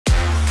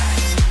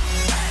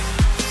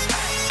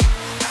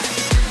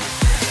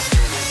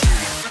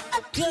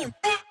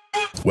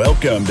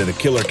Welcome to the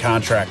Killer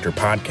Contractor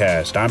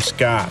Podcast. I'm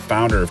Scott,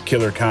 founder of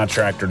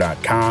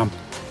KillerContractor.com,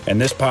 and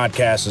this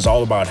podcast is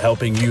all about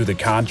helping you, the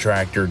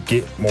contractor,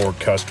 get more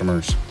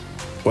customers.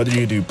 Whether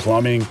you do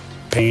plumbing,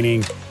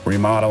 painting,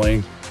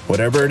 remodeling,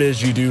 whatever it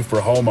is you do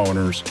for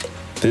homeowners,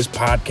 this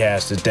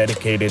podcast is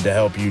dedicated to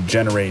help you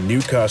generate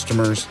new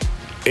customers,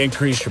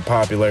 increase your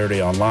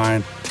popularity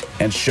online,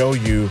 and show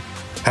you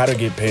how to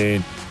get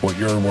paid what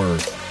you're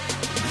worth.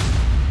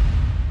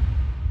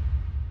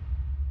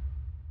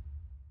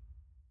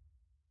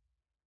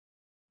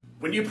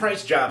 When you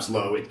price jobs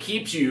low, it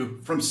keeps you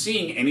from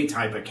seeing any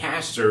type of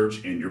cash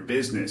surge in your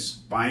business.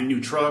 Buying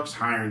new trucks,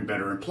 hiring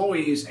better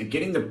employees, and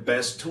getting the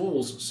best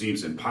tools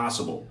seems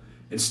impossible.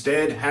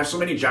 Instead, have so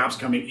many jobs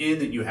coming in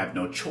that you have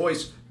no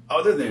choice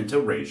other than to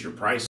raise your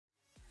prices.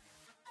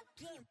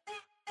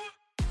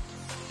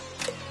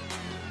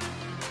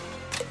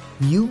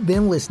 You've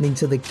been listening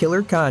to The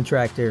Killer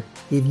Contractor.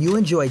 If you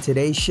enjoyed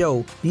today's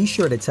show, be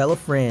sure to tell a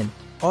friend.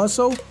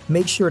 Also,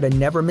 make sure to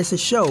never miss a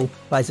show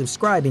by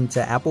subscribing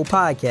to Apple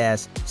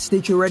Podcasts,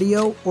 Stitcher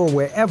Radio, or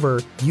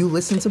wherever you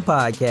listen to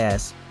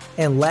podcasts.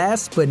 And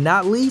last but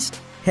not least,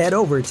 head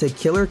over to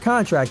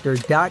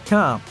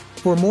KillerContractor.com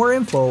for more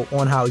info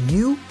on how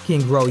you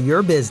can grow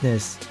your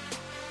business.